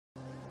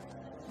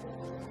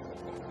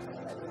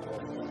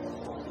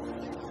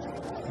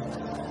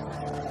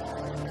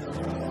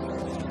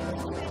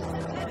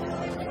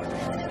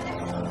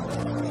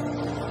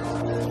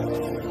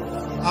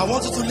I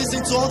want you to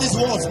listen to all these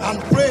words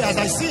and pray as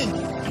I sing.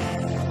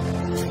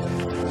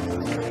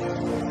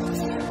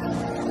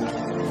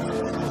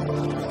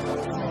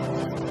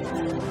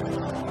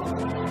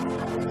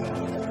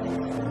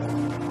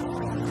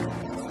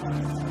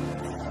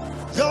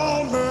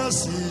 Your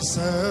mercy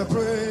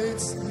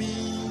separates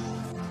me.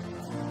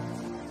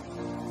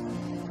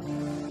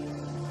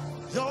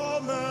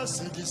 Your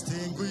mercy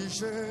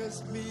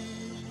distinguishes me.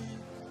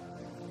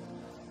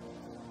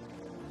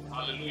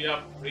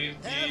 Hallelujah, praise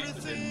be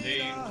to the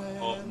name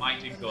of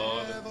mighty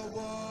God.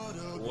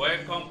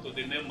 Welcome to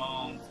the new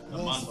month, the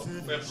month of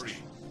February.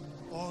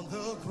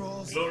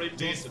 Glory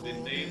be to the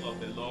name of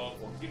the Lord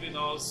for giving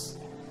us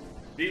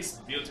this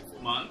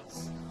beautiful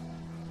month,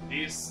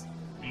 this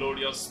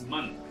glorious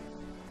month.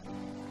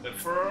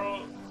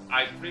 Before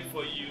I pray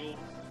for you,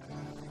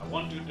 I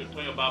want you to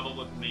turn your Bible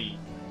with me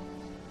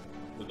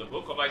to the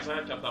book of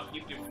Isaiah chapter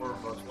 54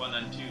 verse 1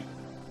 and 2.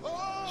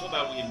 So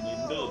that we may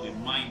know the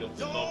mind of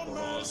the Lord for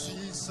us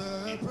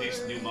in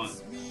this new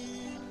month.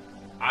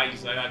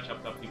 Isaiah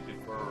chapter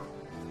 54,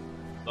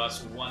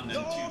 verse 1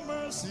 and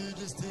 2.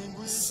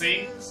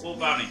 Sing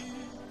over me,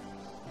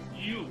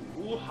 you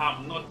who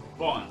have not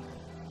borne,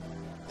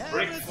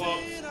 break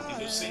forth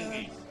into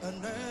singing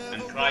and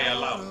cry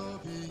aloud,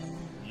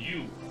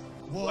 you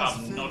who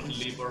have not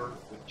labored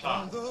with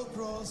child.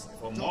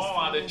 For more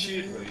are the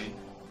children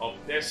of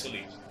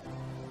desolate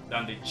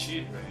than the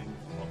children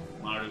of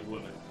married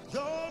women,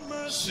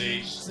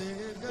 says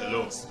the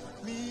Lord.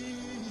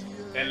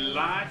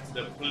 Enlarge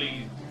the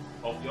place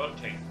of your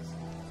tents.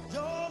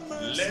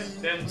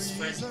 Let them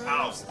stretch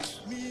out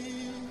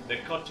the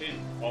curtain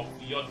of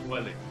your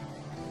dwelling.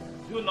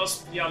 Do not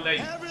spare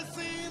length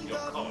your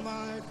cord,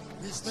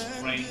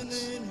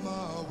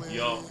 strength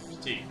your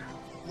stick.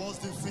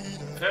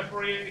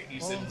 February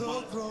is a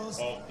month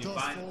of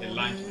divine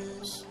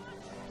enlargement.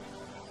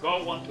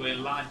 God wants to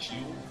enlarge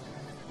you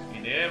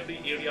in every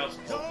area of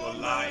your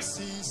life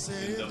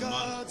in the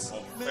month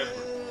of February.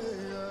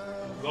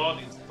 God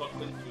is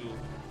talking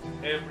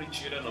to every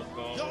children of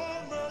God,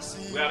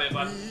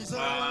 wherever you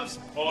are,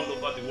 all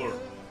over the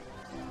world,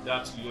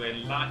 that you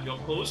enlarge your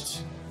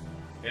coast,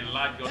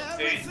 enlarge your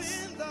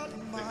tents,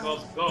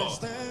 because God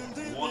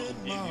wants to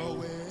give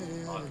you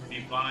a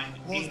divine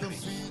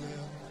increase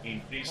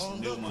in this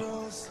new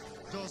month.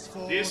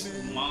 This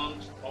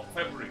month of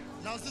February,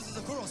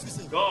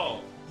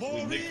 God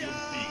will make you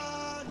big.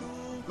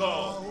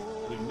 God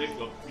will make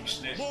your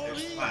business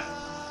expand.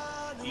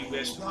 He will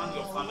expand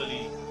your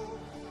family.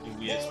 He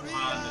will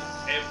expand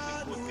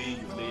every good thing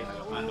you lay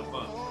your hand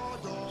upon.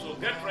 So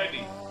get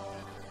ready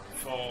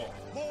for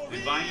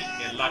divine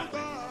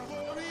enlargement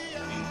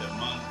in the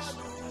month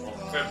of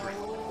February.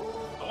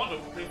 I want to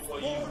pray for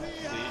you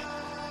today.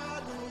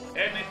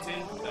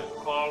 Anything that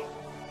calls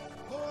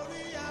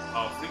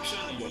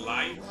affliction in your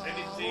life,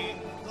 anything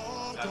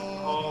that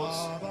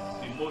causes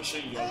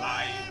emotion in your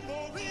life,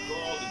 God is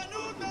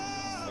going to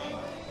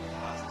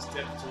as a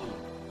step to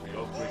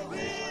your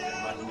greatness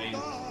and enlightenment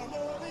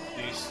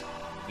this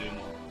new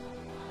month.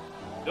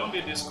 Don't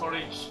be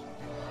discouraged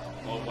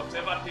or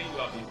whatever thing you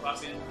have been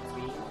passing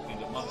through in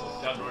the month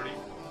of January.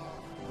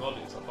 God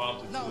is about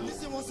to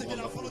do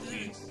wonderful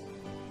things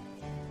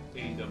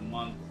in the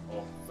month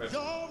of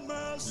February.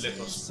 Let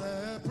us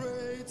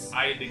pray.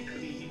 I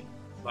decree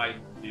by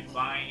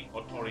divine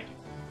authority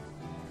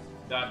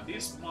that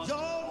this month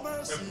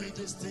of February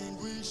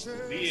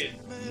be a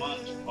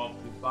month of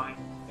divine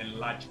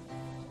enlargement.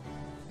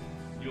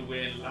 You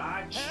will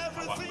enlarge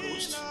our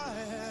coast,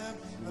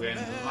 you will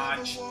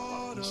enlarge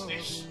our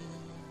business,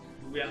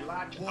 you will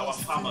enlarge our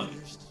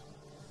family,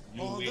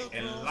 you will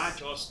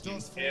enlarge us in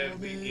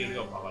every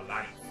area of our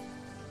life.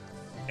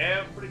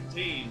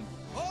 Everything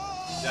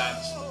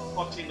that's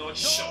cutting us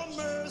short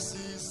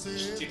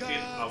is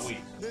taken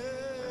away.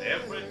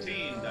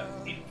 Everything that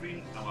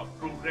hindering our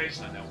progress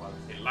and our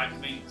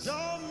enlightenment,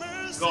 God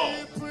is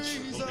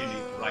removing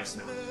it right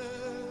now.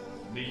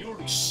 May you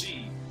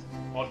receive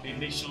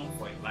ordination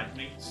for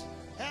enlightenment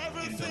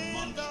in the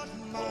month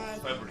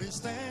of February.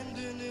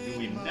 You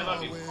will never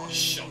be cut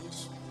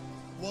short.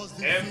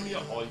 Every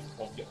of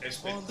your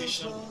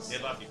expectation will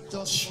never be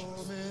cut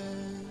short.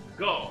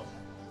 God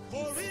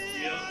will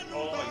fulfill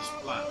all His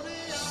plans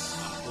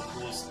and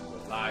purpose in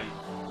your life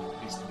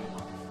this new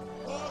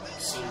month.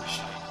 So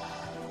shall it.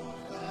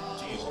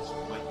 Jesus, in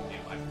my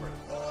name I pray.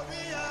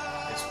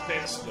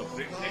 Expect your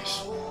greatness,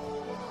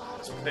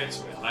 expect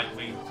your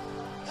enlightenment in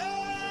the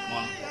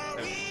month of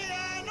February.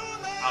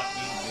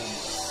 Happy New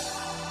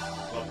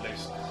Month. God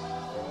bless you.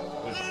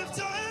 Lift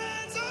your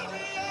hands up,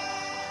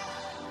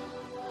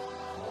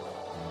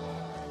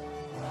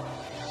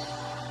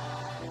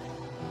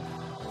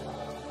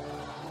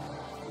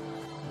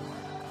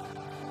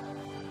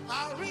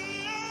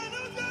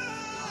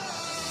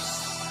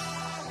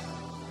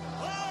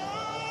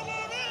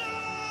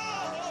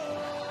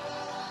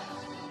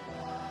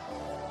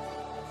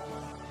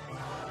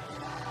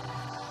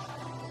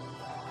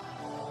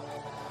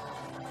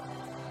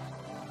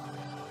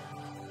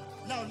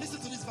 Now listen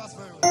to this verse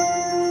very well.